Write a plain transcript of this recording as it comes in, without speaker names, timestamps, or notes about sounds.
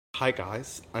Hi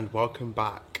guys, and welcome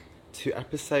back to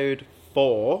episode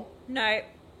 4. No.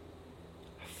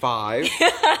 5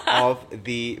 of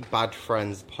the Bad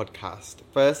Friends podcast.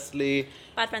 Firstly...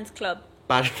 Bad Friends Club.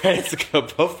 Bad Friends Club,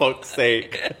 for fuck's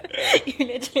sake. You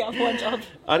literally have one job.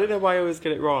 I don't know why I always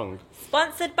get it wrong.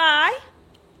 Sponsored by...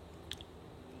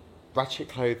 Ratchet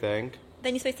Clothing.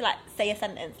 Then you're supposed to say a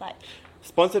sentence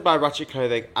Sponsored by Ratchet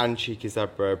Clothing and Cheeky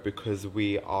Zebra, because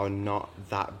we are not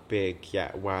that big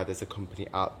yet where there's a company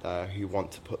out there who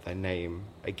want to put their name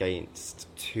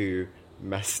against two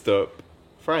messed up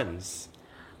friends.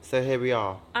 So here we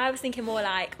are. I was thinking more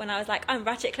when I was I'm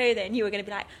Ratchet Clothing, you were going to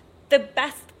be the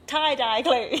best tie-dye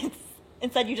clothes.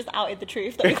 Instead you just outed the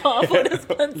truth that we can't afford a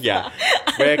sponsor. Yeah,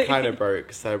 we're kind of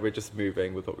broke, so we're just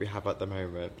moving with what we have at the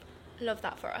moment. Love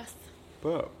that for us.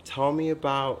 But tell me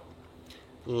about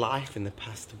life in the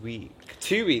past week.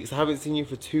 2 weeks. I haven't seen you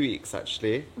for 2 weeks,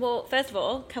 actually. Well, first of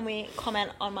all, can we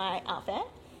comment on my outfit?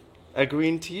 A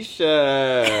green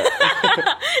t-shirt.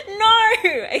 No!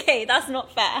 Okay, that's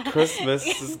not fair. Christmas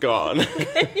is gone.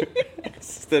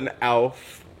 It's just an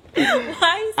elf.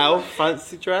 Why is elf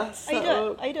fancy dress.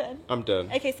 Are you done? I'm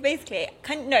done. Okay, so basically,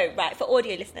 for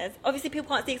audio listeners, obviously people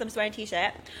can't see because I'm just wearing a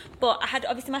t-shirt, but I had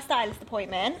obviously my stylist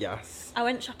appointment. Yes. I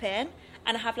went shopping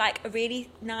and I have a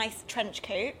really nice trench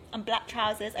coat and black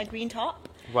trousers and green top.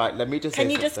 Right, let me just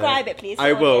Can you describe it, please?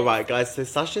 I will, right, guys. So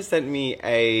Sasha sent me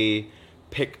a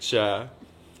picture.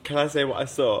 Can I say what I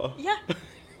saw? Yeah.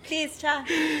 Please, chat.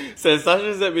 So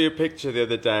Sasha sent me a picture the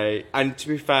other day, and to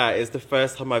be fair, it's the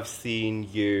first time I've seen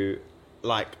you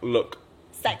look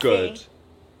sexy, good,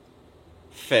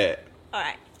 fit. All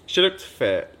right. She looked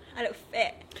fit. I look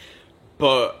fit.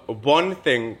 But one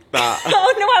thing that...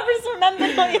 Oh no, I just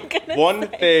remembered what you were going to say. One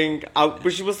thing...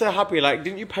 but she was so happy.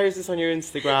 Didn't you post this on your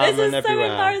Instagram and everywhere? This is so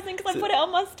embarrassing because I put it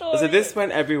on my story. So this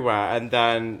went everywhere, and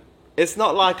then... It's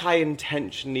not like I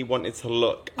intentionally wanted to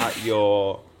look at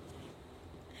your...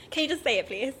 Can you just say it,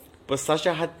 please? But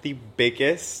Sasha had the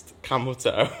biggest camel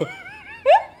toe.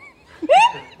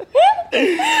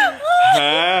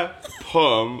 Her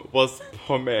pum was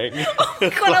pumming. Oh my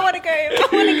god, I want to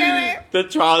go. The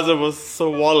trouser was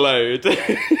swallowed. Do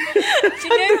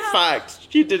you know In fact,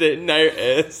 she didn't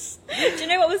notice. Do you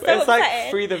know what was so it's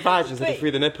upsetting? Free the vag instead of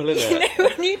free the nipple, isn't it? You know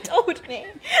when you told me,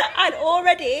 I'd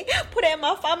already put it in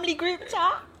my family group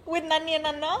chat with Nanny and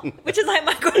Nana, which is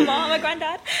my grandma and my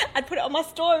granddad. I'd put it on my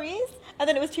stories, and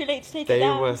then it was too late to take it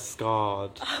down. They were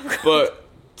scarred. Oh, but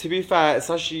to be fair,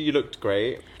 Sasha, you looked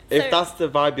great. If that's the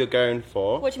vibe you're going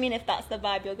for. What do you mean if that's the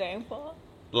vibe you're going for?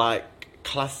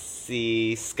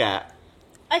 Classy scat.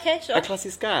 Okay, sure. A classy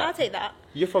scat. I'll take that.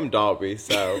 You're from Derby,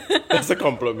 so that's a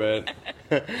compliment.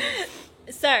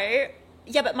 So,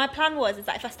 yeah, but my plan was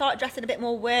that if I start dressing a bit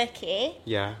more worky,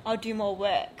 yeah, I'll do more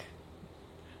work.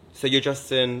 So you're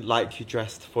dressing like you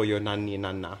dressed for your nanny and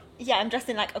nana? Yeah, I'm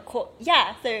dressing like a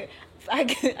yeah, so I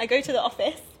go to the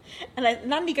office and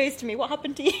Nanny goes to me, what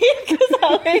happened to you? Because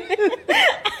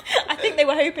I think they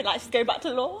were hoping she's going back to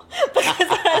law because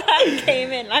I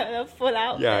came in with a full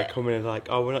outfit. Yeah, coming in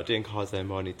we're not doing cars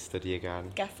anymore, I need to study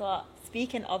again. Guess what?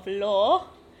 Speaking of law,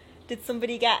 did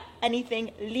somebody get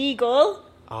anything legal?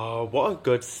 Oh, what a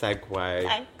good segue.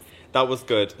 Thanks. That was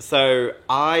good. So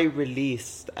I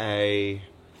released a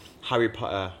Harry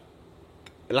Potter,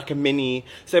 a mini.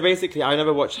 So basically, I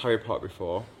never watched Harry Potter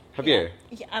before. Have you?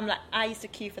 Yeah, I used to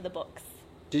queue for the books.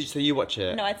 Did you? So you watch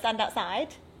it? No, I'd stand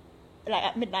outside,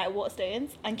 at midnight at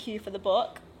Waterstones, and queue for the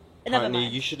book. Never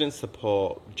mind. You shouldn't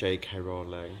support J.K.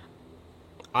 Rowling.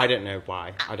 I don't know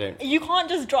why. I don't. You can't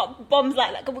just drop bombs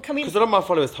like that. Can we? Because a lot of my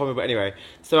followers told me, but anyway.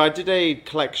 So I did a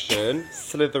collection: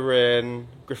 Slytherin,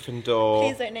 Gryffindor.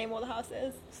 Please don't name all the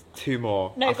houses. 2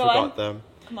 more. No, I forgot them.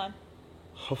 Come on.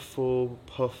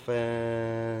 Hufflepuff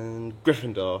and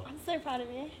Gryffindor. I'm so proud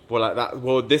of you. Well,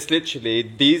 Well, these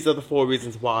are the 4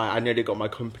 reasons why I nearly got my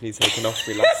company taken off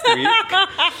me last week.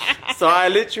 So I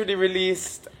literally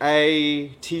released a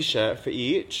t-shirt for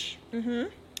each. Mm-hmm.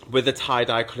 With the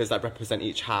tie-dye colours that represent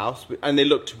each house. And they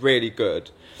looked really good.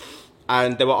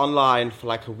 And they were online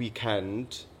for a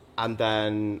weekend. And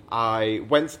then I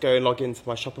went to go and log into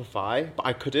my Shopify, but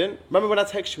I couldn't. Remember when I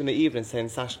texted you in the evening saying,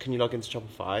 Sash, can you log into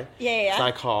Shopify? Yeah. So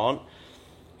I can't.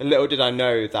 And little did I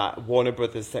know that Warner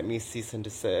Brothers sent me cease and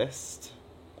desist.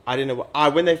 I didn't know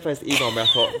when they first emailed me, I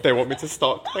thought they want me to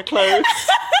stock their clothes.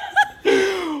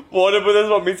 Warner Brothers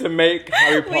want me to make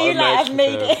Harry Potter merch I've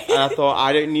made them. it. And I thought,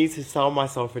 I don't need to sell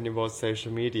myself anymore on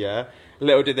social media.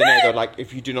 Little did they know, they're like,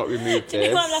 if you do not remove Do you know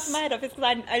this... what I'm laughing my head off? It's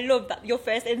because I love that your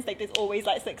first instinct is always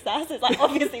like success. It's like,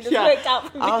 obviously this worked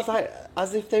out for me. I was like,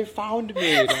 as if they found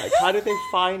me. Like, how did they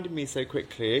find me so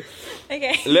quickly?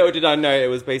 Okay. Little did I know it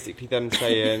was basically them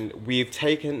saying, we've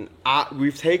taken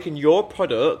your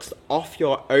products off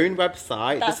your own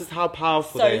website. That's this is how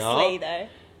powerful so they are. slay though.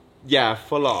 Yeah,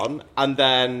 full on. And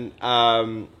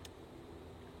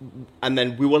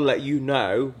then we will let you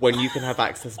know when you can have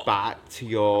access back to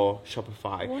your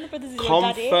Shopify. Warner Brothers is your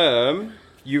daddy. Confirm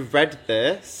you've read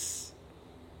this.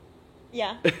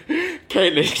 Yeah.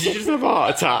 Caitlin, did you just have a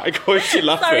heart attack? Or is she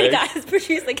laughing? Sorry guys,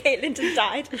 producer Caitlin just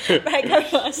died. Right,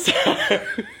 go on.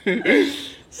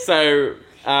 So,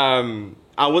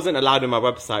 I wasn't allowed on my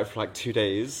website for like 2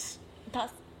 days.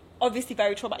 That's obviously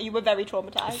very traumatic. You were very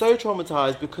traumatised. So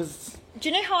traumatised because... Do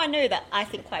you know how I know that I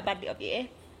think quite badly of you?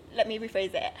 Let me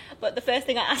rephrase it. But the first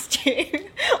thing I asked you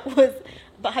was,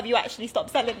 but have you actually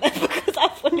stopped selling them? Because I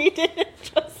fully didn't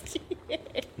trust you.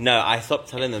 No, I stopped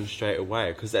telling them straight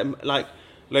away. Because, like,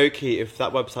 low-key, if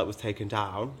that website was taken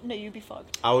down... No, you'd be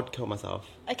fucked. I would kill myself.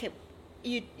 Okay.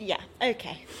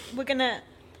 Okay. We're going to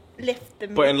lift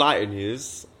them. But in lighter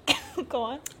news... Go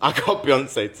on. I got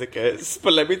Beyonce tickets.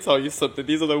 But let me tell you something.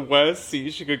 These are the worst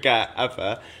seats you could get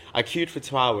ever. I queued for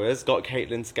 2 hours, got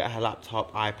Caitlin to get her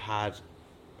laptop, iPad...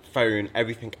 phone,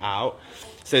 everything out.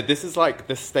 So this is like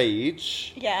the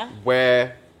stage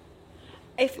where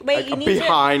you need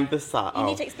behind the set. You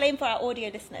need to explain for our audio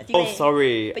listeners.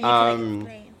 Sorry. But you can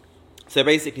explain. So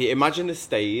basically, imagine the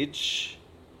stage,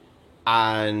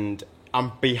 and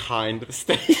I'm behind the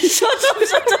stage. Shut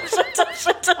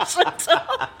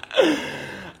up.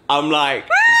 I'm like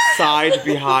side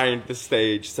behind the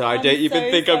stage, so I don't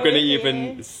even think I'm going to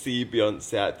even see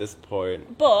Beyonce at this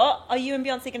point. But are you and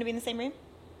Beyonce going to be in the same room?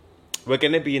 We're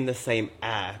going to be in the same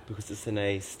air because it's in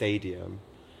a stadium,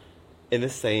 in the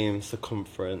same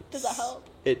circumference. Does that help?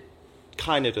 It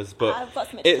kind of does, but I've got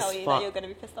something to tell you that you're going to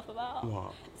be pissed off about.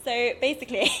 What? So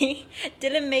basically,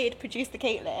 Dylan made producer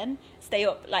Caitlin stay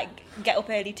up, like get up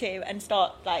early too, and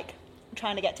start like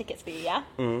trying to get tickets for you. Yeah.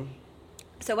 Mm.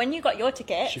 So when you got your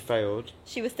ticket, She failed.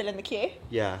 She was still in the queue.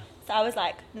 Yeah. So I was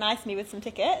like, nice me with some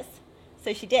tickets.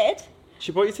 So she did.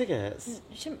 She bought you tickets?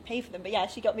 She shouldn't pay for them, but yeah,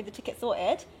 she got me the tickets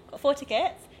sorted. Got 4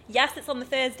 tickets. Yes, it's on the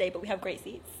Thursday, but we have great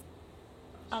seats.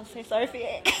 I'm so sorry for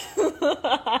you.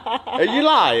 Are you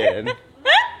lying?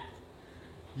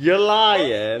 You're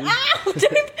lying. Ow,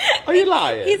 Are you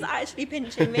lying? He's actually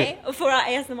pinching me for our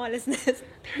ASMR listeners.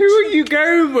 Who are you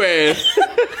going with?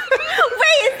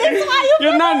 Wait, is this why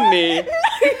Your nanny? No,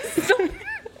 stop.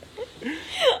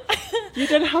 You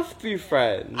don't have 3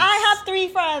 friends. I have 3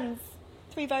 friends.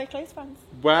 3 very close friends.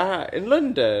 Where? In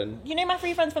London? You know my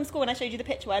 3 friends from school when I showed you the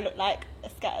picture where I looked like a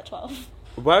scat at 12?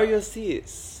 Where are your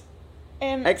seats?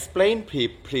 Explain,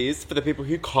 please, for the people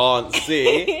who can't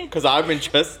see, because I'm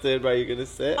interested where you're going to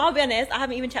sit. I'll be honest, I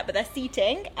haven't even checked, but they're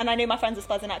seating, and I know my friends are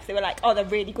spazzing out because they were like, oh, they're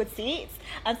really good seats,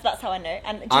 and so that's how I know.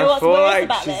 And do you know what's worse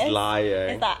about this? She's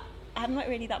lying. Is that I'm not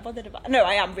really that bothered about. No,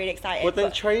 I am really excited. Well,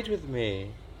 then trade with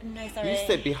me. No, sorry. You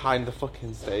sit behind the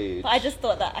fucking stage. But I just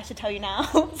thought that I should tell you now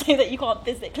so that you can't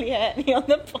physically hurt me on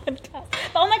the podcast.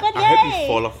 But oh my god, yay! I hope you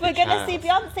fall off the We're gonna see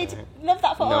Beyonce. To love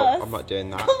that for us. No, I'm not doing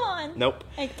that. Come on. Nope.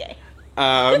 Okay.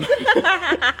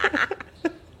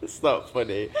 It's not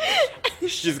funny.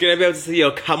 She's gonna be able to see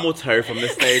your camel toe from the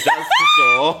stage, that's for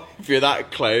sure. If you're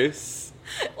that close.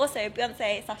 Also,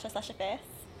 Beyonce, Sasha Fierce.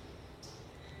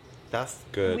 That's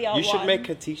good. We are You should one. make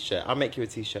a t-shirt. I'll make you a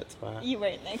t-shirt to wear. You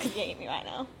won't know because you hate me right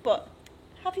now. But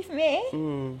happy for me.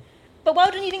 Mm. But well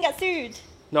done, you didn't get sued.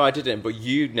 No, I didn't, but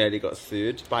you nearly got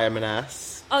sued by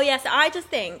M&S. Oh yes, I just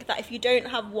think that if you don't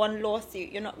have one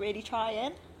lawsuit, you're not really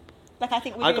trying. Like I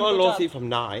think we're I doing got a good lawsuit job. from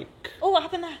Nike. Oh, what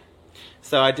happened there?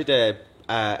 So I did a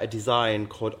design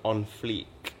called On Fleek.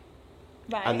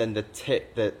 Right. And then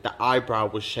the eyebrow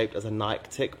was shaped as a Nike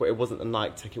tick, but it wasn't a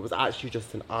Nike tick. It was actually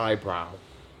just an eyebrow.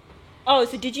 Oh,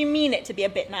 so did you mean it to be a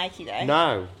bit Nike though?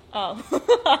 No. Oh.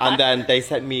 And then they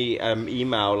sent me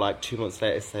email like 2 months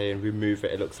later saying remove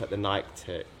it. It looks like the Nike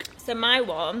tick. So my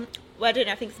one, well, I don't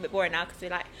know. I think it's a bit boring now because we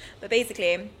like, but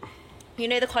basically, you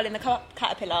know the Colin the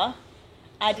Caterpillar.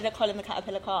 I did a Colin the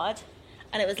Caterpillar card,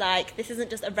 and it was like, this isn't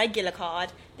just a regular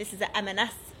card. This is an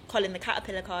M&S Colin the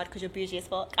Caterpillar card because you're bougie as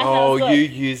fuck. I thought it was Oh, you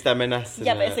good. used M&S in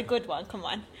Yeah, but it. it's a good one. Come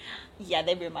on. Yeah,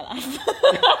 they ruined my life.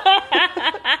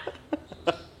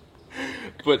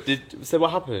 But so what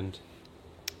happened?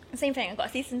 Same thing. I got a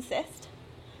cease and desist.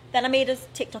 Then I made a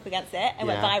TikTok against it and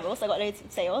went Yeah. viral, so I got loads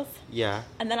of sales. Yeah.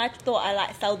 And then I thought I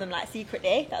like sell them like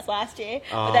secretly. That's why I asked you.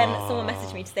 But then someone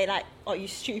messaged me to say like, "Oh, you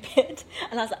stupid,"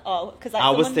 and I was like, "Oh," because like,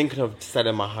 I was thinking of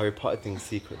selling my Harry Potter things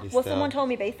secretly. Well, still. someone told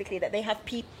me basically that they have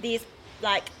these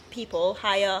like people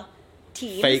hire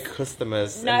teams. Fake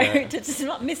customers. No, innit? it's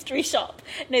not mystery shop.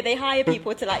 No, they hire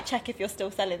people to like check if you're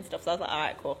still selling stuff. So I was like, all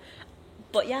right, cool.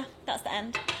 But yeah, that's the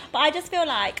end. But I just feel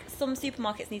like some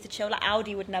supermarkets need to chill. Like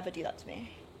Aldi would never do that to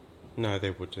me. No,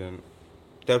 they wouldn't.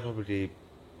 They'll probably.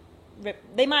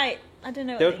 They might. I don't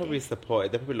know. They'll probably support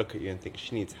it. They'll probably look at you and think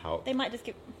she needs help. They might just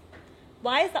give.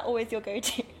 Why is that always your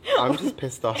go-to? I'm just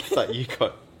pissed off that you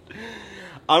got.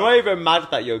 I'm not even mad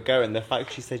that you're going. The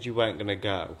fact she said you weren't gonna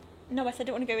go. No, I said I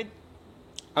don't want to go with.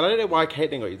 And I don't know why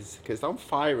Caitlin got you the tickets. I'm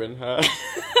firing her.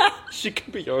 She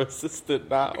could be your assistant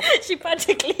now. She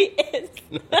practically is.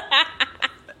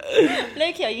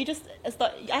 Loki, are you just?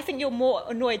 I think you're more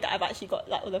annoyed that I've actually got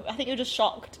like. I think you're just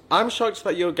shocked. I'm shocked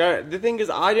that you're going. The thing is,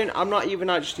 I'm not even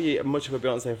actually much of a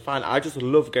Beyonce fan. I just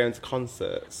love going to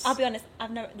concerts. I'll be honest.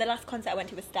 The last concert I went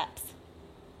to was Steps.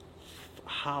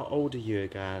 How old are you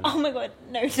again? Oh my god,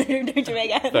 no, don't do it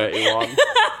again. 31.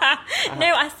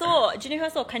 No, I saw. Do you know who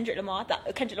I saw? Kendrick Lamar.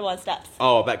 Kendrick Lamar Steps.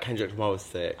 Oh, I bet Kendrick Lamar was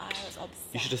sick. I was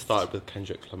obsessed. You should have started with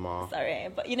Kendrick Lamar. Sorry,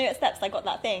 but you know at Steps I got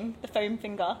that thing, the foam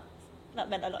finger. That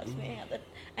meant a lot to me.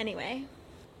 Anyway.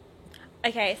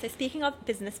 Okay, so speaking of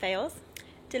business fails,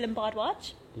 Dylan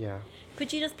Bardwatch, Yeah.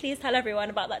 could you just please tell everyone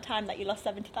about that time that you lost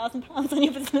 £70,000 on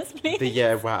your business, please? The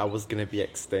year where I was going to be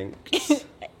extinct.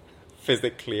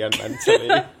 Physically and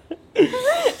mentally.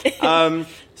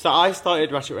 So I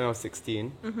started Ratchet when I was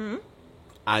 16. Mm-hmm.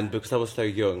 And because I was so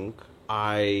young,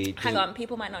 Hang on,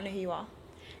 people might not know who you are.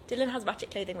 Dylan has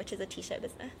Ratchet Clothing, which is a t-shirt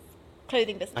business.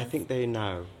 Clothing business. I think they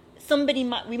know.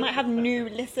 We might have new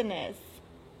listeners.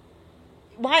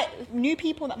 Why new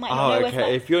people that might not know us?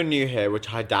 Okay. If you're new here,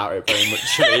 which I doubt it very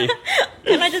much.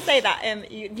 Can I just say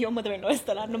that your mother-in-law is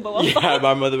still our number one? Yeah,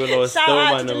 my mother-in-law is Shout still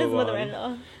out my to number Dylan's one.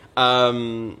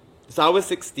 mother-in-law. So I was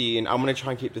 16. I'm going to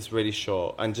try and keep this really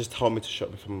short and just tell me to shut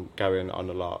up if I'm going on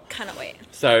a lot. Cannot wait.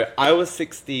 So I was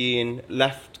 16,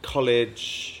 left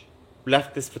college,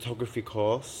 left this photography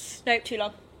course. Nope, too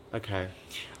long. Okay.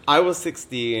 I was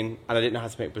 16 and I didn't know how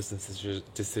to make business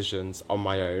decisions on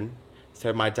my own.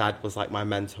 So my dad was like my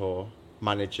mentor,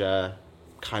 manager,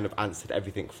 kind of answered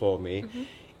everything for me. Mm-hmm.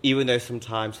 Even though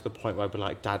sometimes to the point where I'd be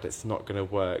like, Dad, it's not going to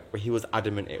work. But he was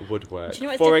adamant it would work. Do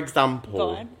you know For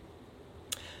example,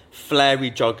 flary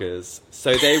joggers.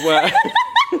 So they were...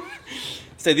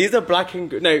 So these are black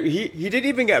and... No, he didn't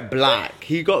even get black.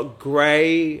 He got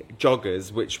grey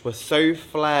joggers, which were so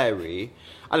flary.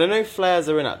 I don't know if flares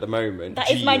are in at the moment. That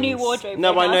is my new wardrobe.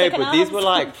 No, right I now. know, but these were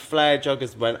like flare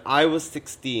joggers when I was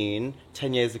 16,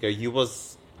 10 years ago. You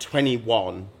was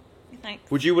 21. Thanks.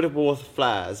 Would you have wore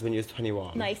flares when you was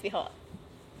 21? No, I used to be hot.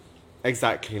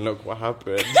 Exactly, look what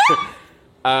happened.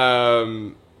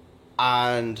 And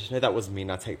no, that was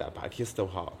mean. I take that back. You're still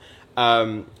hot.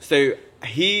 So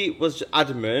he was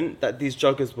adamant that these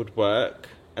joggers would work,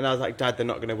 and I was like, Dad, they're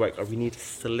not going to work. Oh, we need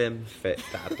slim fit,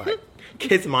 Dad. Like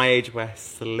kids my age wear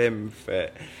slim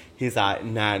fit. He's like,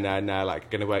 nah, like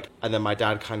going to work. And then my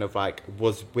dad kind of like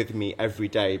was with me every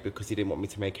day because he didn't want me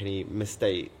to make any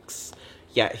mistakes.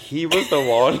 Yet he was the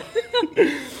one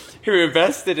who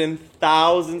invested in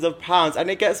thousands of pounds, and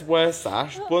it gets worse,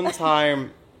 Sash. One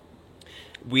time.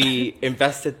 We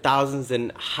invested thousands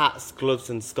in hats, gloves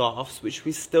and scarves, which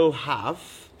we still have.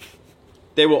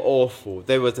 They were awful.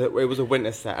 It was a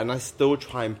winter set, and I still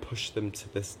try and push them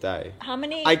to this day. How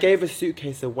many? I gave a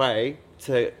suitcase away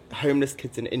to homeless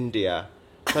kids in India.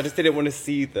 So I just didn't want to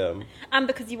see them. And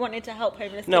because you wanted to help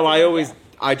homeless kids. No,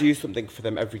 I do something for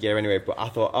them every year anyway, but I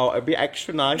thought, it'd be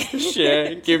extra nice this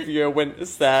year, give you a winter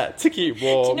set to keep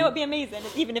warm. Do you know what'd be amazing?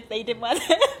 Even if they didn't wear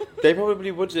them. They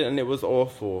probably wouldn't, and it was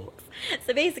awful.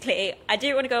 So basically, I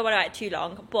don't want to go on about it too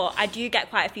long, but I do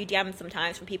get quite a few DMs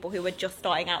sometimes from people who are just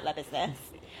starting out their business.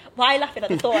 Why are you laughing at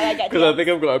the thought I get DMs? Because I think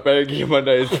I've got a bogey in my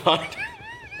nose.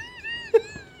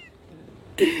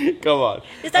 Come on.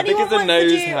 Does anyone want to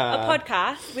do a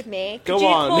podcast with me? Could you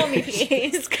call me,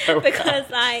 please? Because,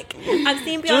 like, I've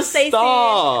seen Beyonce just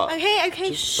start. Okay,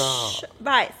 just start.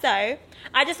 Right, so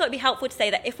I just thought it'd be helpful to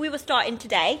say that if we were starting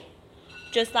today,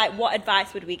 just like, what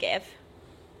advice would we give?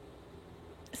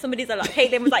 Somebody's alarm.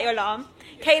 Caitlin, was that your alarm?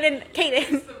 Caitlin.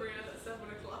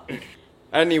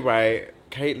 Anyway,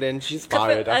 Caitlin, she's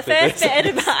fired after this. this. First bit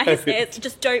of advice is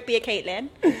just don't be a Caitlin.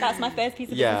 That's my first piece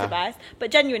of business advice.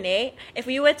 But genuinely, if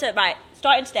we were to,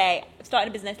 starting today, starting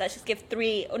a business, let's just give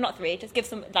just give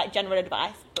some like general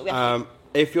advice. But we have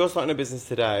if you're starting a business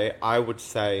today, I would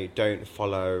say don't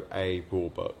follow a rule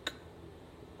book.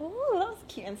 Oh,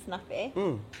 Cute and snappy.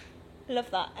 Mm.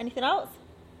 Love that. Anything else?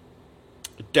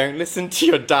 Don't listen to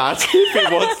your dad if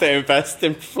he wants to invest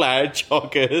in flare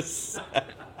joggers.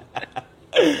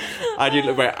 I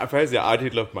do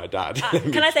love my dad.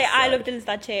 Can I say I love Dylan's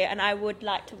dad too, and I would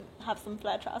like to have some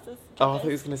flare trousers. Oh, I thought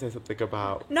he was going to say something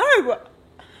about... No!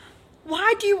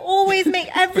 Why do you always make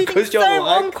everything Because you're so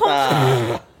like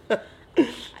uncomfortable? that.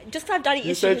 Just to have daddy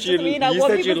You issues said doesn't mean I you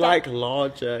want said people you to- like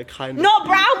larger kind of... Not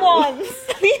brown ones!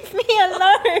 Leave me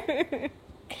alone!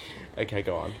 Okay,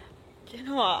 go on. Do you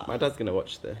know what? My dad's going to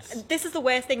watch this. This is the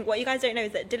worst thing. What you guys don't know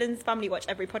is that Dylan's family watch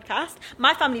every podcast.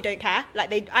 My family don't care.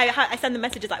 Like I send them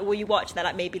messages like, "Will you watch?" They're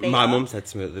like, "Maybe later." My mum said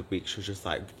to me the other week, she was just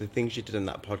like, the things you did in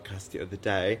that podcast the other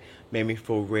day made me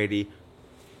feel really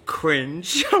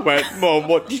cringe. I went, Mum,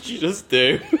 what did you just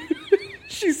do?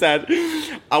 She said,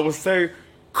 I was so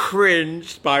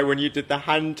cringed by when you did the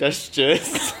hand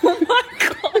gestures. Oh my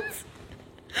god!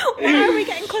 Why are we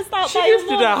getting cussed out She by your just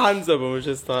did her mum? hands up and was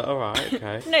just like, alright,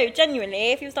 okay. No,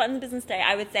 genuinely, if you're starting the business day,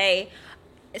 I would say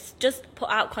it's just put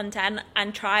out content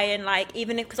and try and like,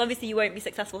 even if, because obviously you won't be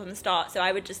successful from the start, so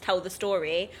I would just tell the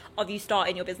story of you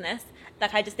starting your business.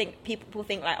 Like, I just think people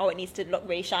think like, oh, it needs to look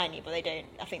really shiny, but they don't.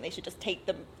 I think they should just take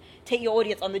your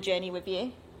audience on the journey with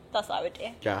you. That's what I would do.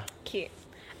 Yeah. Cute.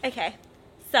 Okay,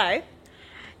 so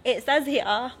it says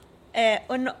here,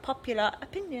 unpopular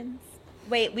opinions.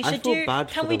 Wait, we I should feel do. bad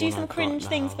Can for we the do one some I've got cringe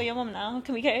things now. for your mum now?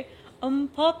 Can we go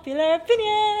unpopular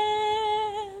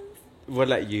opinions? We'll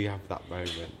let you have that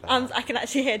moment. Then. I can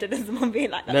actually hear Dylan's mum being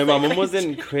like that. No, my mum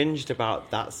wasn't cringed about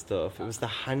that stuff. It was the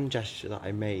hand gesture that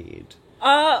I made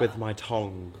with my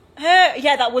tongue.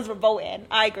 Yeah, that was revolting.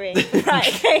 I agree. Right,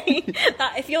 okay.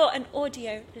 That if you're an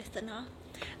audio listener,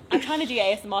 I'm trying to do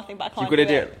ASMR thing, but I can't. You've got to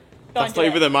do it. Go on, That's do not it.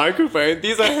 even the microphone.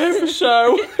 These are him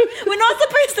show. We're not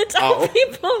supposed to tell Oh.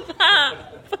 people that.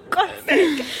 For God's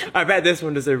sake. I bet this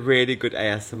one does a really good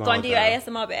ASMR. Go on, do your though.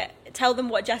 ASMR bit. Tell them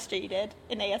what gesture you did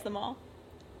in ASMR.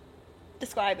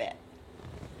 Describe it.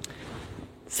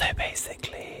 So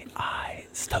basically, I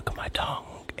stuck my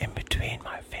tongue in between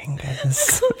my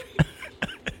fingers.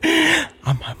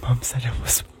 And my mum said it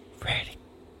was really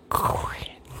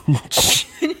cringe.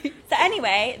 So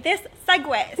anyway, this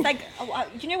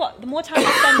you know what? The more time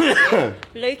I spend with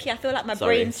you, Loki, I feel like my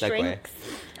brain segue. shrinks.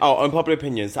 Oh, unpopular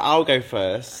opinions. So I'll go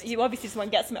first. You obviously just want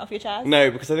to get something off your chest.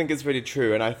 No, because I think it's really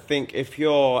true. And I think if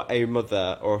you're a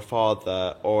mother or a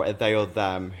father or a they or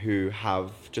them who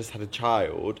have just had a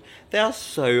child, they are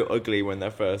so ugly when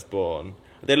they're first born.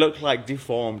 They look like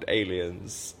deformed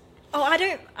aliens. Oh, I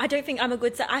don't think I'm a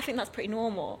good I think that's pretty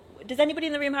normal. Does anybody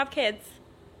in the room have kids?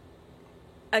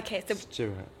 Okay, so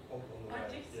Stuart.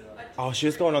 Oh, she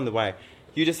was going on the way.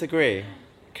 You disagree?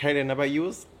 Kaylin, about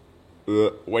yours?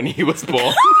 When he was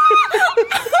born.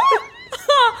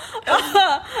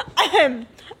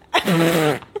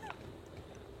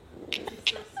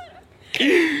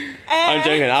 I'm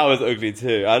joking, I was ugly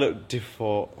too. I look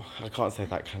default. I can't say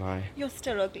that, can I? You're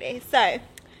still ugly. So,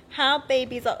 how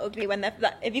babies are ugly when they're...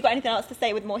 Have you got anything else to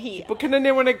say with more heat? But can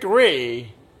anyone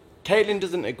agree? Caitlin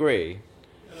doesn't agree.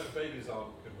 Babies aren't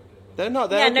good looking. They're not.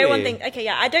 They're Yeah, ugly. no one thinks... Okay,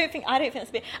 yeah, I don't think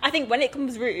that's... I think when it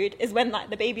comes rude is when, like,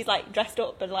 the baby's, like, dressed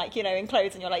up and, like, you know, in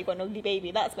clothes and you're like, you've got an ugly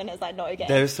baby. That's when it's, like, not okay.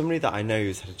 There's somebody that I know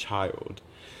who's had a child.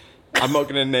 I'm not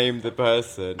going to name the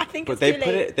person. I think but it's they too put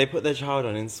late. They put their child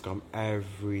on Instagram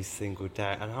every single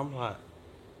day, and I'm like,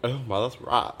 oh my, that's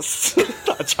rats.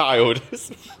 That child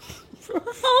is.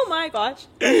 Oh, my gosh.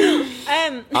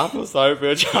 I feel sorry for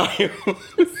your child.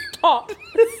 Stop.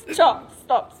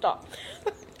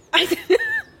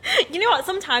 You know what?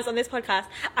 Sometimes on this podcast,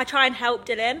 I try and help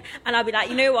Dylan, and I'll be like,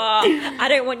 you know what? I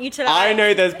don't want you to. Like... I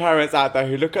know there's parents out there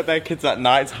who look at their kids at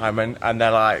night time and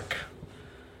they're like,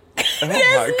 oh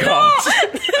my god.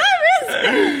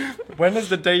 When is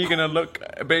the day you're gonna look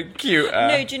a bit cuter?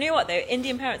 No, do you know what though?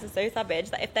 Indian parents are so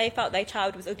savage that if they felt their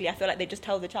child was ugly, I feel like they just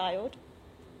tell the child.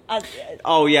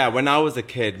 Oh yeah, when I was a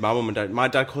kid, my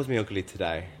dad calls me ugly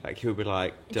today. Like he would be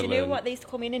like, Dylan. Do you know what they used to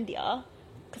call me in India?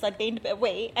 Because I'd gained a bit of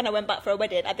weight and I went back for a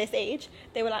wedding at this age.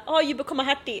 They were like, oh, you become a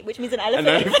hatti, which means an elephant.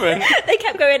 An elephant. They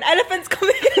kept going, elephants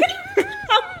coming in.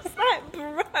 I was like,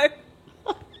 bro.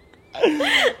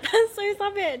 That's so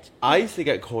savage. I used to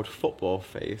get called football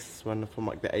face from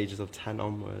like the ages of 10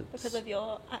 onwards. Because of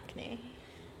your acne.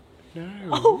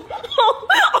 No.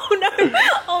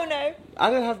 Oh no. I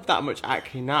don't have that much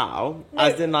acne now. No,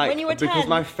 as in like when you were because 10.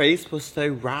 my face was so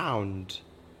round.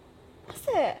 That's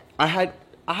it. I have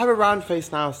a round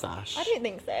face now, Sash. I don't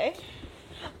think so.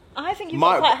 I think you've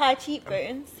My- got quite high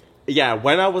cheekbones. Yeah,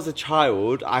 when I was a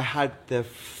child, I had a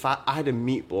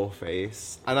meatball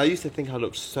face, and I used to think I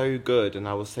looked so good, and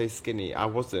I was so skinny. I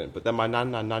wasn't, but then my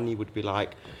nanny would be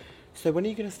like, So when are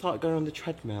you going to start going on the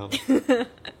treadmill?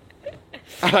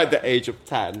 At the age of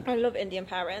 10. I love Indian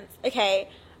parents. Okay,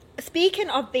 speaking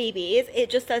of babies, it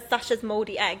just says Sasha's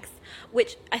mouldy eggs,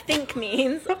 which I think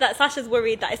means that Sasha's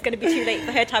worried that it's going to be too late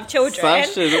for her to have children. I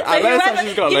So bet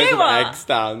Sasha's got you loads know of what? eggs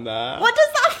down there. What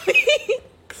does that mean?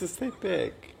 Because it's so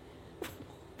big.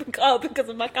 Oh, because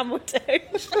of my camel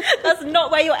toes. That's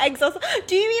not where your eggs are.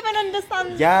 Do you even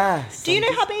understand? Yes. Do you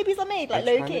know how babies are made? Like I'm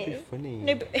low trying to key. be funny.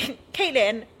 No, but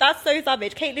Caitlin, that's so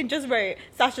savage. Caitlin just wrote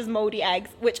Sasha's mouldy eggs,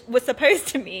 which was supposed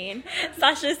to mean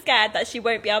Sasha's scared that she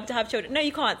won't be able to have children. No,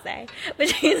 you can't say.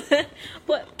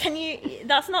 But can you?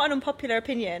 That's not an unpopular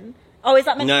opinion. Oh, is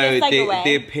that meant to be a segue?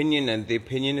 the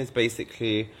opinion is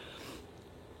basically,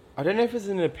 I don't know if it's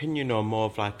an opinion or more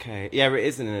of like it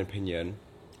is an opinion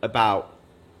about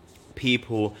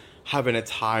people having a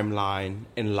timeline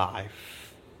in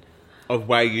life of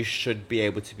where you should be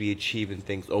able to be achieving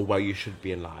things or where you should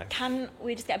be in life. Can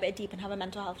we just get a bit deep and have a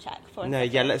mental health check for a No,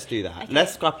 second? yeah, let's do that. Okay.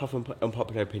 Let's scrap off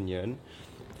unpopular opinion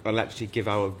and actually give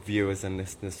our viewers and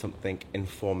listeners something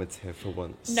informative for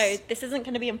once. No, this isn't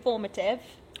going to be informative.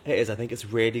 It is. I think it's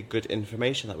really good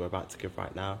information that we're about to give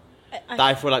right now. I- That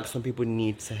I feel like some people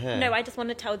need to hear. No, I just want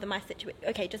to tell them my situation.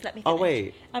 Okay, just let me Oh, finish.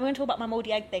 wait. I'm going to talk about my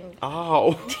mouldy egg thing.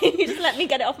 Oh. You just let me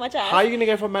get it off my chest. How are you going to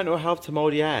go from mental health to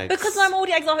mouldy eggs? Because my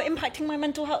mouldy eggs are impacting my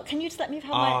mental health. Can you just let me have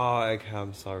my... Oh, okay,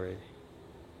 I'm sorry.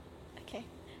 Okay.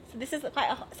 So this is quite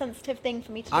a sensitive thing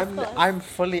for me to discuss.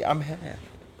 I'm here.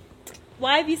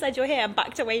 Why have you said you're here and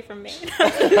backed away from me?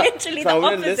 That's literally So the I'm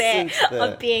gonna listen opposite to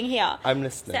of being here. I'm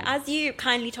listening. So as you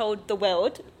kindly told the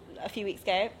world a few weeks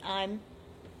ago, I'm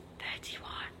 31.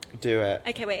 Do it.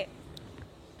 Okay, wait.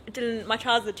 Dylan, my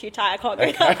trousers are too tight. I can't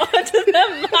go that far to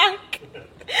the back.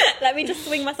 Let me just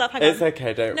swing myself. Hang on. It's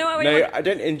okay, don't. No, I No, won't. I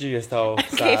don't injure yourself.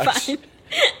 Okay, Sash. fine.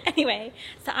 Anyway,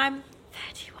 so I'm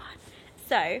 31.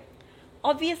 So,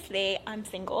 obviously, I'm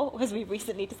single, as we've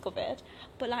recently discovered.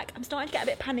 But, like, I'm starting to get a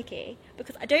bit panicky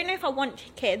because I don't know if I want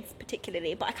kids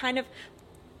particularly, but I kind of,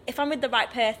 if I'm with the right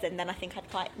person, then I think I'd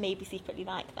quite maybe secretly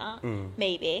like that.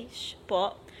 Maybe.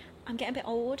 But I'm getting a bit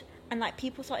old, and, like,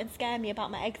 people starting to scare me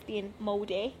about my eggs being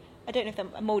mouldy. I don't know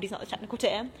if mouldy's not the technical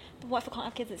term, but what if I can't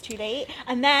have kids? It's too late.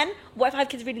 And then what if I have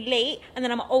kids really late, and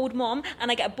then I'm an old mom, and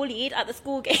I get bullied at the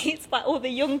school gates by all the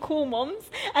young cool moms,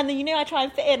 and then I try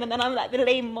and fit in, and then I'm like the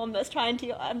lame mom that's trying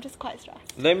to. I'm just quite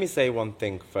stressed. Let me say one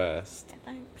thing first.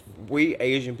 Thanks. We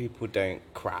Asian people don't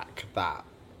crack that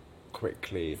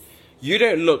quickly. You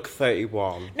don't look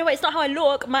 31. No, it's not how I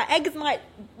look. My eggs might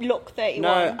look 31.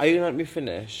 No, are you gonna let me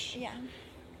finish? Yeah.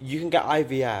 You can get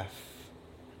IVF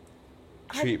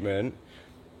treatment.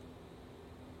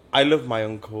 I love my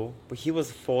uncle, but he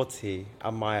was 40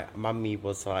 and my mummy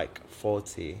was like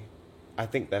 40. I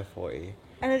think they're 40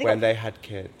 And when they had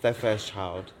kids, their first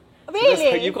child. So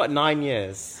Really? you've got 9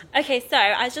 years. Okay, so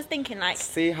I was just thinking, like,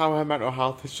 See how her mental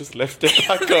health has just lifted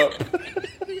back up.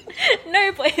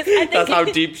 no, but I think That's how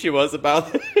deep she was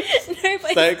about it. No,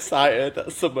 but So excited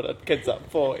that someone had kids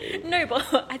at 40. No,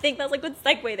 but I think that's a good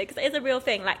segue though, because it is a real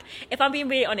thing. Like, if I'm being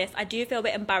really honest, I do feel a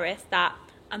bit embarrassed that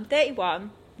I'm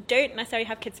 31, don't necessarily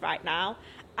have kids right now,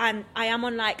 and I am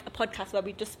on like a podcast where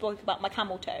we just spoke about my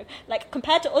camel toe. Like,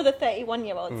 compared to other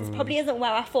 31-year-olds, this probably isn't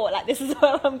where I thought, like, this is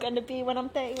where I'm going to be when I'm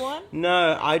 31.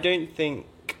 No, I don't think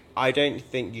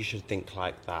you should think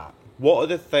like that. What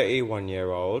other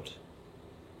 31-year-old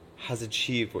has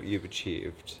achieved what you've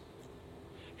achieved?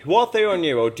 What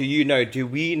 31-year-old do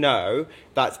we know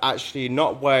that's actually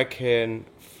not working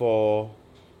for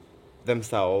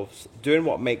themselves, doing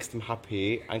what makes them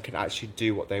happy, and can actually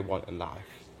do what they want in life?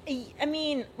 I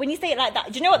mean, when you say it like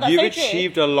that, do you know what? That's You've so true.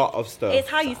 achieved a lot of stuff. It's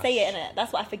how you Sash. say it, innit?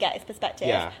 That's what I forget, it's perspective.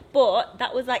 Yeah. But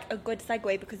that was like a good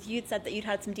segue because you'd said that you'd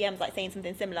had some DMs like saying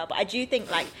something similar. But I do think,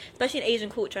 like, especially in Asian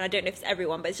culture, and I don't know if it's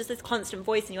everyone, but it's just this constant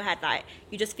voice in your head, like,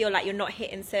 you just feel like you're not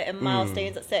hitting certain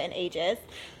milestones at certain ages.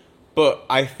 But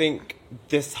I think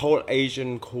this whole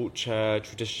Asian culture,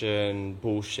 tradition,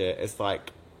 bullshit is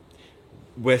like,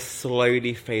 we're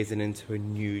slowly phasing into a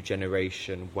new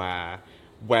generation where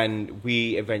when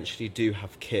we eventually do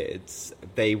have kids,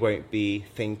 they won't be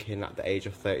thinking at the age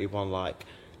of 31 like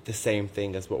the same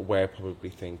thing as what we're probably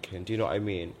thinking. Do you know what I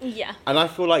mean? Yeah. And I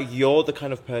feel like you're the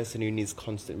kind of person who needs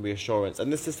constant reassurance.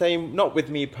 And it's the same, not with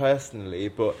me personally,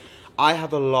 but I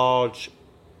have a large,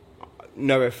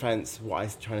 no offense what I'm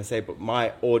trying to say, but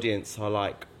my audience are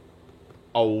like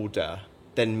older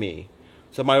than me.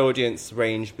 So my audience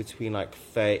range between like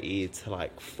 30 to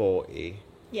like 40.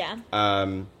 Yeah.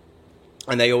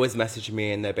 And they always message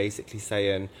me and they're basically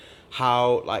saying,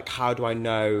 how do I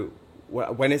know,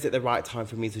 when is it the right time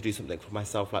for me to do something for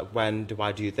myself? Like, when do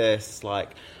I do this?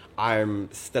 Like,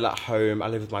 I'm still at home. I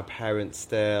live with my parents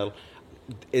still.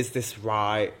 Is this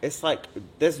right? It's like,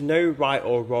 there's no right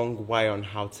or wrong way on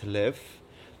how to live.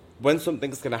 When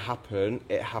something's going to happen,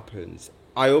 it happens.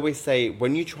 I always say,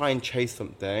 when you try and chase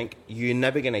something, you're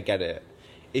never going to get it.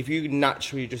 If you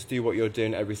naturally just do what you're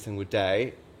doing every single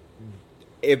day,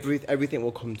 everything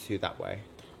will come to you that way.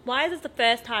 Why is this the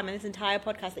first time in this entire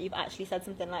podcast that you've actually said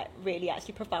something like really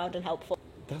actually profound and helpful?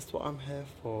 That's what I'm here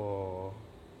for.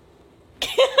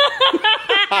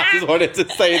 I just wanted to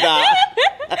say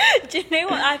that. Do you know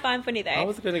what I find funny though? I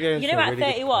was going to go into You know, a at really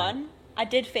good 31, point. I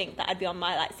did think that I'd be on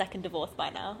my like second divorce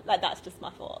by now. Like, that's just my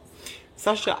thoughts.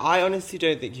 Sasha, I honestly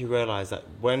don't think you realise that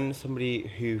when somebody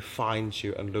who finds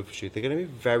you and loves you, they're going to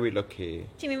be very lucky.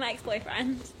 Do you mean my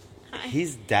ex-boyfriend? Hi.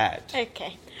 He's dead.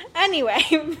 Okay. Anyway,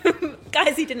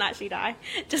 guys, he didn't actually die.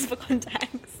 Just for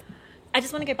context. I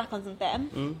just want to go back on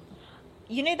something.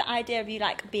 You know the idea of you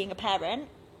like being a parent,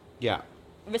 Yeah.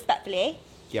 respectfully,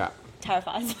 Yeah.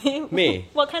 terrifies me. Me?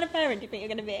 What kind of parent do you think you're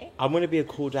going to be? I'm going to be a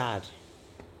cool dad.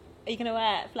 Are you going to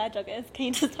wear flare joggers? Can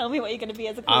you just tell me what you're going to be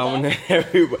as a cool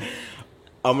dad?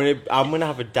 I'm gonna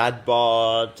have a dad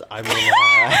bod. I'm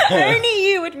gonna. Only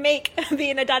you would make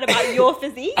being a dad about your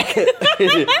physique.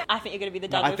 I think you're going to be the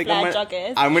dad with flare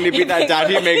joggers. I'm gonna be that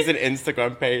dad who makes an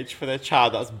Instagram page for their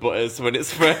child that's butters when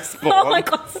it's first born. Oh my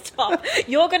god, stop.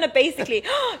 You're going to basically,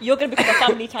 you're going to become a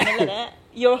family channel, innit?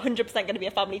 You're 100% going to be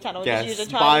a family channel. Yes, just use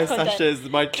a bye child's content. Sasha's.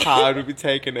 My child will be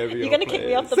taking over your You're going to kick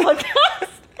me off the podcast.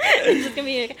 It's just gonna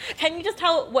be, can you just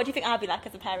tell, what do you think I'll be like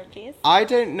as a parent, please? I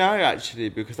don't know, actually,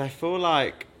 because I feel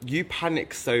like you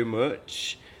panic so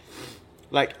much.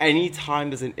 Like, any time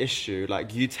there's an issue,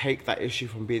 like, you take that issue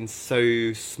from being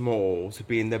so small to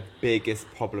being the biggest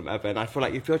problem ever. And I feel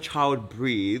like if your child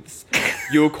breathes,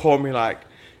 you'll call me like,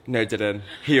 no, Dylan,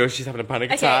 he or she's having a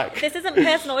panic attack. Okay, this isn't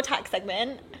personal attack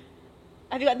segment.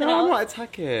 Have you got the No, I'm not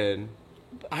attacking.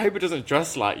 I hope it doesn't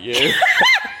dress like you.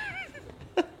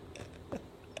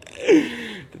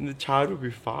 Then the child will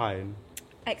be fine.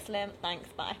 Excellent, thanks,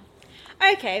 bye.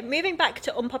 Okay, moving back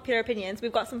to unpopular opinions.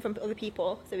 We've got some from other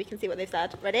people, so we can see what they've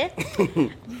said. Ready?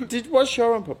 What's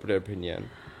your unpopular opinion?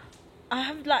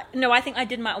 I think I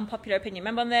did my unpopular opinion.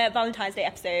 Remember on the Valentine's Day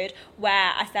episode where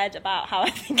I said about how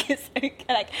I think it's okay,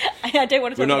 like, I don't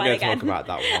want to talk about it again. We're not going to talk about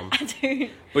that one. I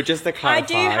don't. But just to clarify. I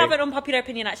do have an unpopular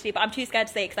opinion actually, but I'm too scared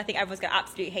to say it because I think everyone's going to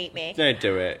absolutely hate me. Don't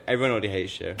do it. Everyone already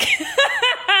hates you.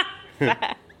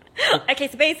 Okay,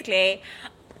 so basically,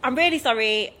 I'm really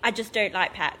sorry. I just don't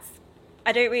like pets.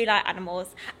 I don't really like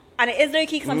animals. And it is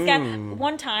low-key because I'm scared.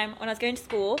 One time when I was going to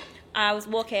school, I was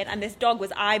walking and this dog was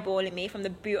eyeballing me from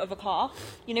the boot of a car.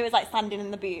 You know, it was like standing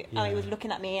in the boot and it was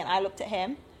looking at me and I looked at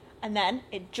him. And then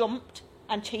it jumped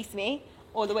and chased me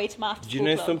all the way to my after school Do you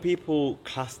know club. some people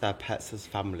class their pets as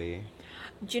family?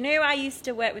 Do you know I used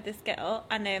to work with this girl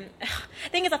and the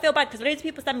thing is I feel bad because loads of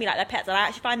people send me like their pets and I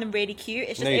actually find them really cute.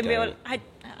 It's just No, you in real don't.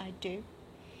 I do.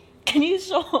 Can you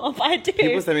shut up? I do.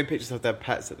 People send me pictures of their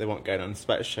pets that they want going on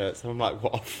sweatshirts, and I'm like,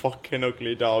 what a fucking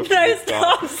ugly dog. No, you've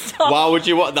got. stop. Why would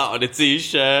you want that on a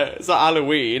t-shirt? It's like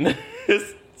Halloween.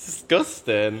 It's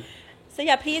disgusting. So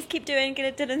yeah, please keep doing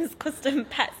Dylan's custom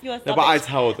pets. You're No, but I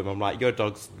tell them, I'm like, your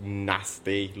dog's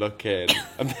nasty looking.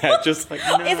 And they're just like,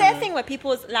 no. Is there a thing where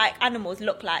people's like animals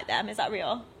look like them? Is that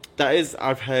real? That is,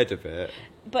 I've heard of it.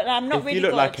 But I'm not If really you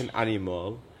look good. like an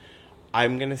animal,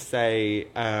 I'm going to say,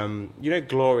 you know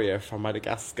Gloria from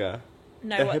Madagascar?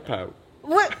 No, the what? hippo.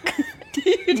 What?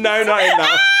 Dude. No, not in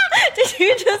that. Did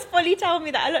you just fully tell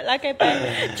me that I look like a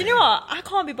pet? Do you know what? I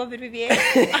can't be bothered with you.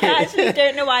 I actually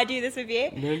don't know why I do this with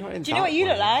you. No, not in Do you know what you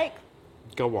look like?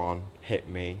 Go on, hit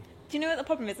me. Do you know what the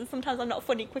problem is? And sometimes I'm not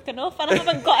funny quick enough and I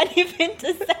haven't got anything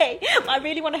to say. But I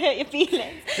really want to hurt your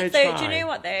feelings. No, So try. do you know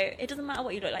what though? It doesn't matter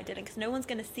what you look like, Dylan, because no one's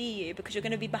going to see you because you're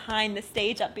going to be behind the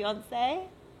stage at Beyonce.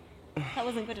 That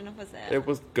wasn't good enough, was it? It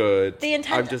was good. The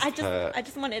intent. I'm just hurt. I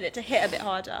just wanted it to hit a bit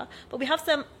harder. But we have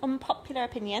some unpopular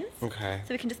opinions. Okay.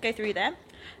 So we can just go through them.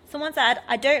 Someone said,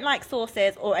 I don't like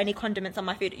sauces or any condiments on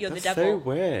my food. You're That's the devil. so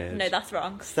weird. No, that's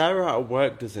wrong. Sarah at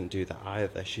work doesn't do that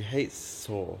either. She hates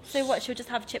sauce. So what, she'll just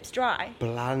have chips dry?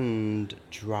 Bland,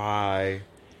 dry.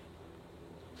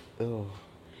 Ugh.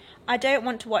 I don't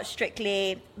want to watch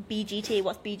strictly BGT.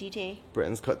 What's BGT?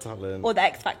 Britain's Got Talent. Or the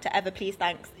X Factor ever, please,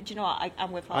 thanks. Do you know what?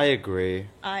 I'm with her. I agree.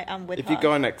 I am with If her. you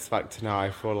go on X Factor now,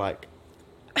 I feel like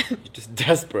you're just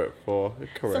desperate for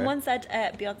a career. Someone said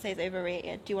Beyonce is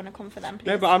overrated. Do you want to come for them, please?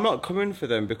 No, but I'm not coming for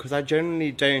them because I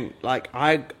generally don't like.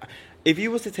 If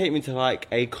you was to take me to like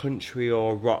a country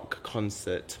or rock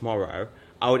concert tomorrow,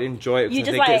 I would enjoy it. You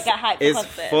because just I like think get hyped for it's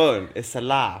concerts. fun. It's a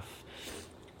laugh.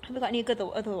 Have we got any good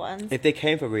other ones? If they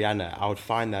came for Rihanna, I would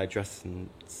find their address and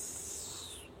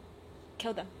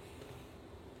Kill them.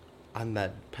 And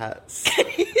then pets.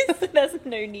 There's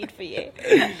no need for you.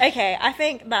 Okay, I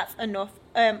think that's enough.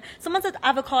 Someone said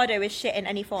avocado is shit in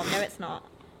any form. No, it's not.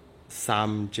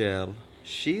 Sam Jill.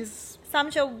 Sam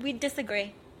Jill, we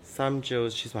disagree. Sam Jill,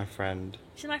 she's my friend.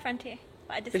 She's my friend too,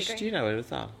 but I disagree. Do you know her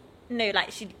as well? No,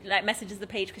 like she like messages the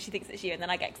page because she thinks it's you, and then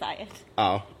I get excited.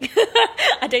 Oh.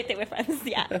 I don't think we're friends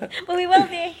yet, but we will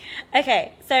be.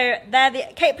 Okay, so they're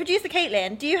the producer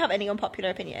Caitlin. Do you have any unpopular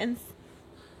opinions?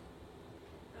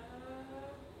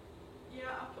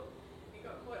 Yeah, you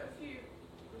got quite a few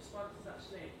responses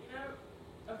actually. You know,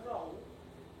 a roll.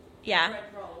 Yeah. A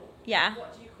red roll. Yeah.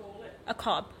 What do you call it? A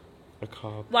cob. A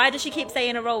cob. Why does she keep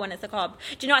saying a roll when it's a cob?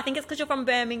 Do you know? I think it's because you're from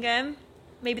Birmingham.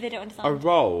 Maybe they don't understand. A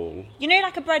roll? You know,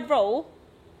 like a bread roll?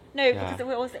 No, Yeah. because it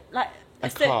was like... A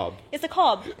cob? It's a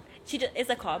cob. It's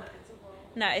a cob.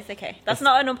 No, it's okay. That's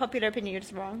not an unpopular opinion, you're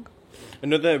just wrong.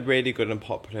 Another really good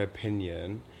unpopular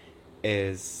opinion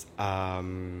is...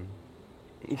 I'm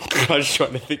just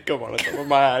trying to think of one on top of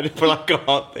my head, but I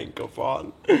can't think of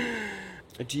one.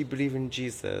 Do you believe in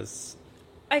Jesus?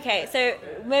 Okay, so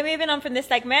we're moving on from this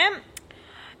segment.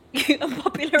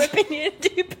 Unpopular opinion, do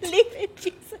you believe in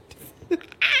Jesus?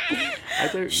 I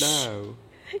don't know.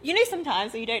 You know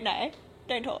sometimes when you don't know,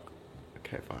 don't talk.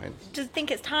 Okay, fine. Just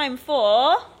think it's time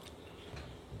for...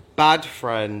 Bad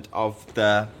friend of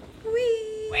the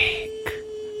week.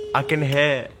 I can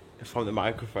hear it from the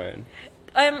microphone.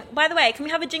 By the way, can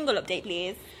we have a jingle update,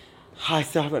 please? I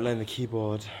still haven't learned the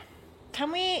keyboard.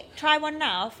 Can we try one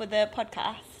now for the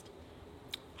podcast?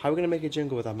 How are we going to make a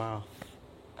jingle with our mouth?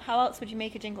 How else would you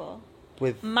make a jingle?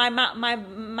 With... My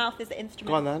mouth is the instrument.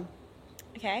 Go on then.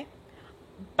 Okay.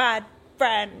 Bad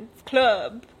Friends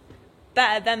Club.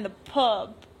 Better than the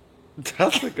pub.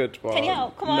 That's a good one. Can you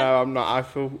help? Come on. No, I'm not.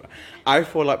 I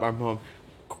feel like my mum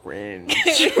cringe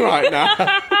right now.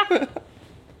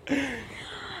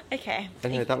 Okay.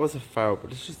 Anyway, that was a fail,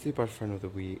 but let's just do bad friend of the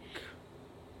week.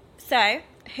 So,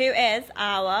 who is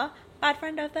our bad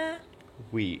friend of the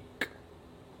Week.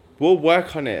 We'll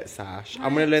work on it, Sash. Right.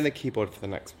 I'm going to learn the keyboard for the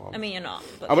next one. I mean, you're not.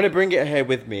 But I'm going to bring it here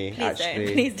with me, please actually.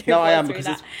 Don't. Please don't. No, I go am, through because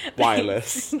that. it's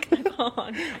wireless. Please. Come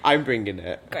on. I'm bringing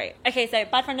it. Great. Okay, so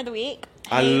bad friend of the week.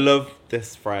 I love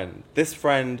this friend. This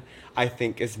friend, I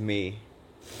think, is me.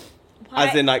 Why?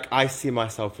 As in, like, I see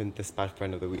myself in this bad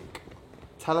friend of the week.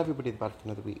 Tell everybody the bad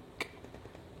friend of the week.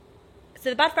 So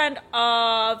the bad friend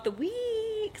of the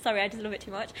week, sorry, I just love it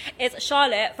too much, is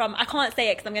Charlotte from, I can't say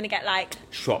it because I'm going to get like...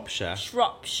 Shropshire.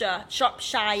 Shropshire.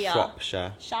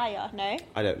 Shire, no?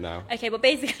 I don't know. Okay, but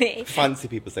basically... Fancy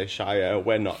people say Shire.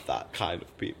 We're not that kind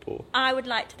of people. I would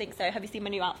like to think so. Have you seen my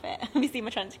new outfit? Have you seen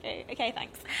my trench coat? Okay,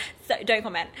 thanks. So, don't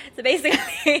comment. So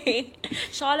basically,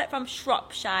 Charlotte from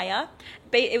Shropshire,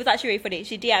 it was actually really funny.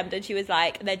 She DM'd and she was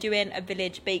like, they're doing a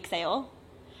village bake sale.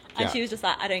 And she was just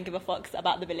like, I don't give a fuck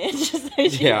about the village. So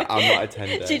I'm not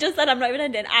attending. She just said, I'm not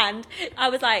attending. And I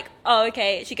was like, oh,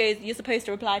 okay. She goes, you're supposed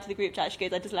to reply to the group chat. She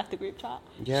goes, I just left the group chat.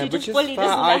 Yeah, she which just is fully fair.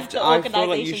 just left the I organisation feel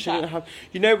like you shouldn't chat. have...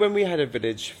 You know, when we had a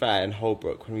village fair in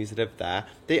Holbrook, when we used to live there,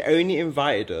 they only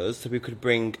invited us so we could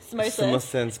bring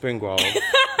samosa and spring rolls.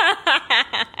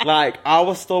 Like,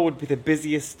 our store would be the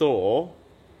busiest store,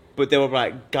 but they were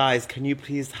like, guys, can you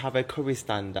please have a curry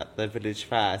stand at the village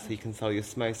fair so you can sell your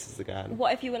samosas again?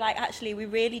 What if you were like, actually, we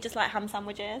really just like ham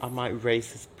sandwiches? I'm like,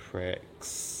 racist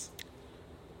pricks.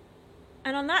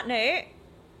 And on that note...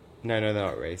 No, they're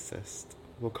not racist.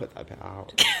 We'll cut that bit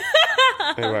out.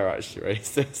 They were actually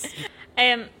racist.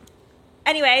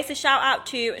 Anyway, so shout out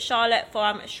to Charlotte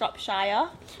from Shropshire.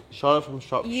 Charlotte from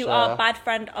Shropshire. You are bad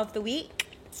friend of the week.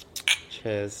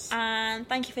 Cheers. And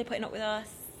thank you for putting up with us.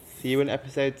 See you in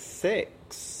episode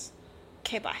 6.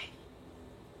 Okay, bye.